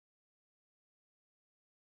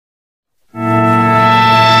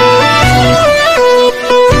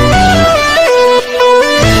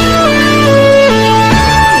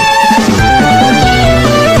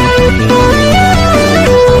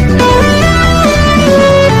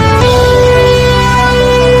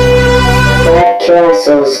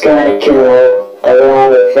castle's gotta go, along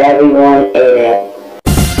with everyone in it.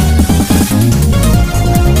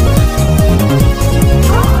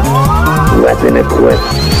 Weapon equipped.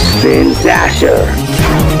 Spin Dasher.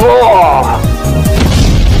 Oh!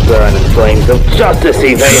 Burning flames of justice,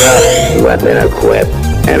 Evader. Weapon equipped.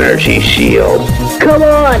 Energy shield. Come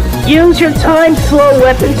on, use your time slow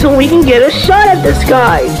weapon so we can get a shot at this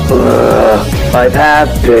guy. I have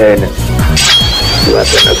been.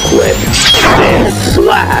 Weapon equipped. Spin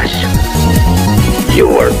Slash.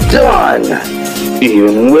 You're done.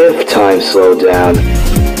 Even with time slowdown,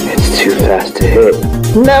 it's too fast to hit.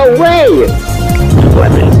 No way!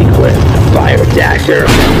 Weapons equipped. Fire Dasher.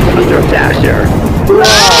 Thunder Dasher.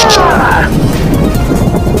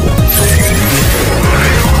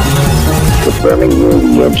 Confirming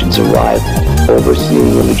Unity engines arrived.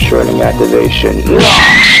 Overseeing and ensuring activation.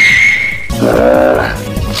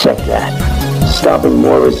 Check that. Stopping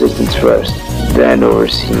more resistance first, then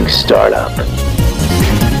overseeing startup.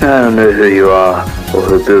 I don't know who you are or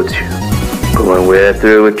who built you, but when we're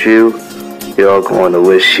through with you, you're going to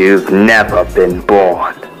wish you've never been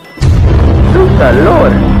born. Good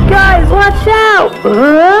lord! Guys, watch out!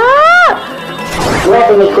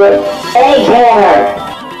 Weapon equipped. Egg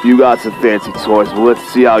hammer. You got some fancy toys, but let's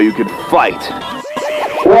see how you can fight.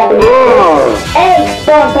 Weapon equipped. Egg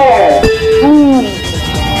bumper.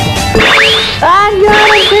 I'm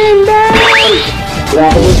gonna pin down!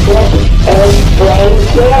 Weapon equipped. Egg flame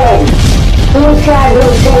cannon. Who's trying to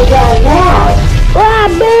take down now? Ah,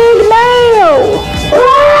 big nail!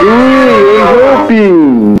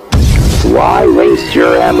 Helping! Why waste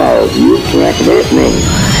your ammo? You can't hit me.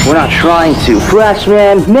 We're not trying to.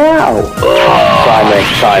 Flashman, now!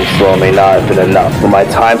 Time slow may not have been enough, but my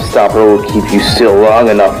time stopper will keep you still long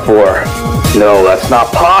enough for... No, that's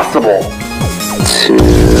not possible!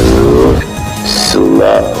 Too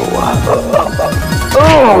slow.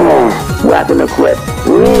 Weapon equipped.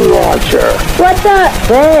 Relauncher. What the?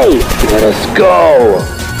 Hey! Let us go!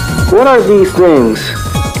 What are these things?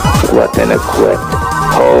 Weapon equipped.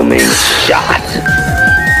 Homing shot.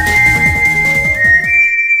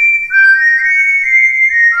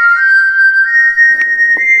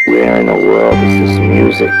 Where in the world is this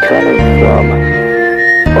music coming from?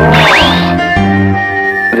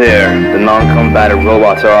 There, the non-combatant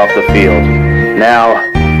robots are off the field.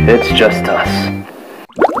 Now, it's just us.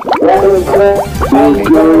 Weapon equipped. We'll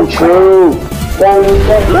go true. Weapon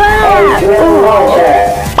equipped. Egg drill launcher.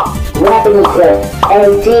 Weapon equipped.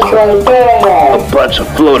 Egg decoy barrier. A bunch of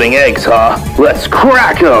floating eggs, huh? Let's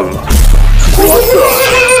crack them! What the?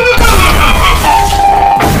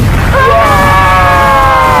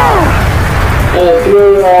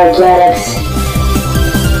 Inferior organics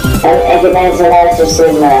of Economics Master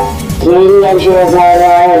Sigma. Unity engine is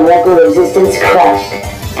online and local resistance crushed.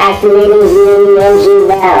 Activating Unity engine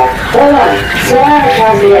now. Hold on, someone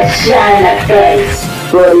tells me a shot in the face.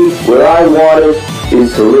 Buddy, what I wanted is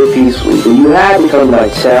to live peacefully, but you had to come to my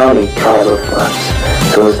town and cause a fuss.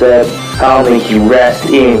 So instead, I'll make you rest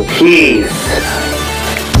in peace.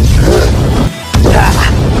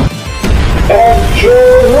 Egg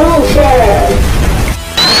launcher.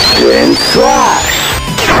 Spin Slash.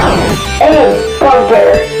 Egg bumper.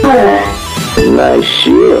 Nice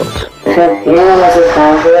shield. You're almost as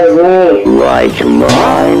powerful as me. Like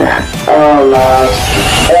mine. Almost.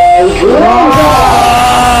 Egg launcher.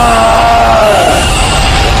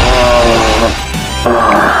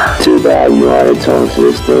 Too bad you aren't attuned to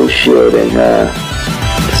this thing shielding, huh?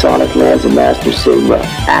 Sonic Man's a Master Sigma,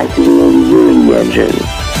 activating the Unity engine.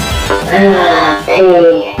 Hey, you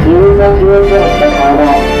look real good for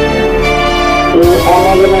combat. You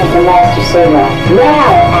Enigma the Master Sigma.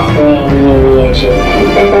 Now activating the Unity engine.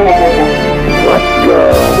 What the?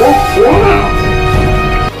 What's that?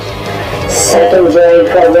 Secondary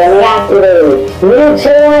programming activated.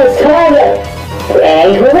 Neutralize target.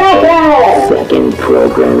 Egg Wrecker. Second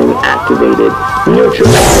programming activated.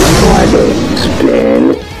 Neutralize target. Spin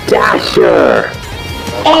Dasher.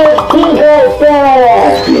 Egg decoy barrier.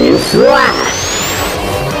 Spin Slash.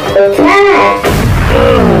 Attack.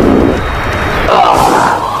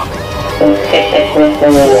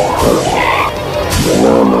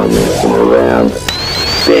 No more messing around.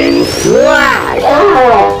 Spin Slash.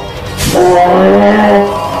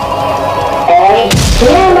 Egg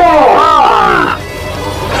hammer.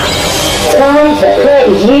 Time to put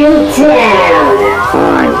you down.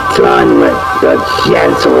 I'm done with the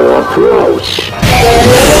gentle approach.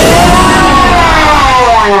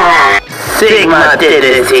 Sigma did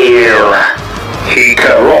this to you. He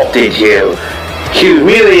corrupted you.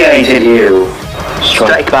 Humiliated you.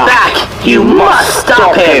 Strike back. You must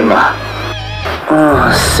stop him.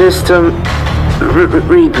 System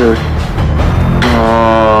Reboot.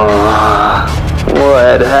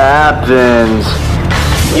 What happened?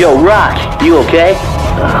 Yo, Rock, you okay?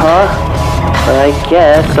 I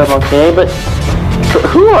guess I'm okay, but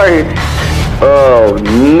who are you? Oh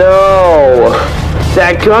no!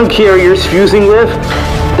 That gun carrier's fusing with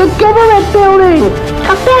the government building!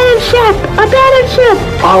 Abandoned ship! Abandoned ship!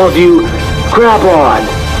 All of you, grab on!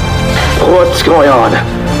 What's going on?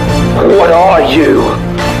 What are you?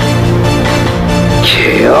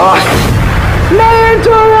 Chaos?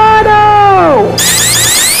 Mantorado!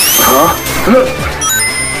 Huh?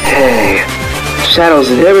 Hey, Shadow's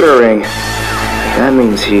inhibitor ring. That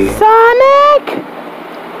means he... Sonic?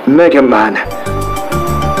 Mega Man.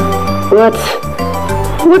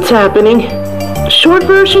 What's happening? Short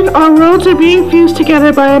version, our worlds are being fused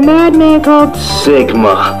together by a madman called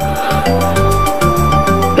Sigma.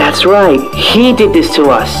 That's right, he did this to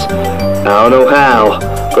us. I don't know how,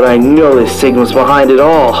 but I know that Sigma's behind it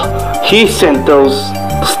all. He sent those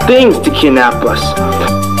things to kidnap us.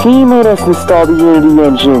 He made us install the Unity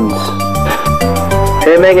engines.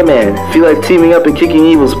 Hey Mega Man, feel like teaming up and kicking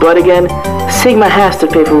Evil's butt again? Sigma has to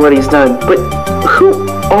pay for what he's done, but who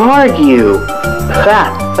are you?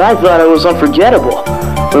 Ha! I thought I was unforgettable.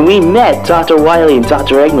 When we met, Dr. Wily and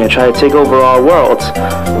Dr. Eggman tried to take over our worlds.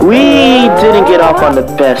 We didn't get off on the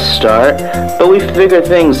best start, but we figured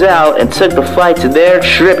things out and took the fight to their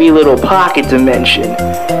trippy little pocket dimension.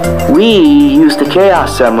 We used the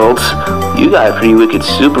Chaos Emeralds. You got a pretty wicked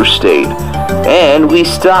super state. And we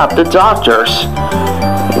stopped the doctors.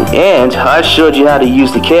 And I showed you how to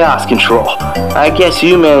use the Chaos Control. I guess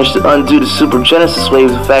you managed to undo the Super Genesis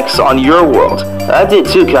wave effects on your world. I did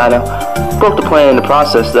too, kinda. Broke the plan in the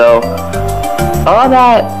process, though. All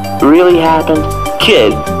that really happened?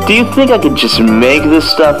 Kid, do you think I could just make this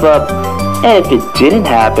stuff up? And if it didn't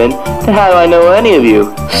happen, then how do I know any of you?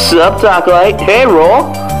 Sup, Talklight? Hey,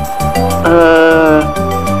 Roll?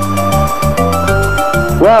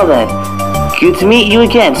 Well then, good to meet you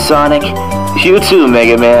again, Sonic. You too,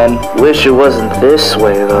 Mega Man. Wish it wasn't this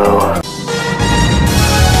way, though.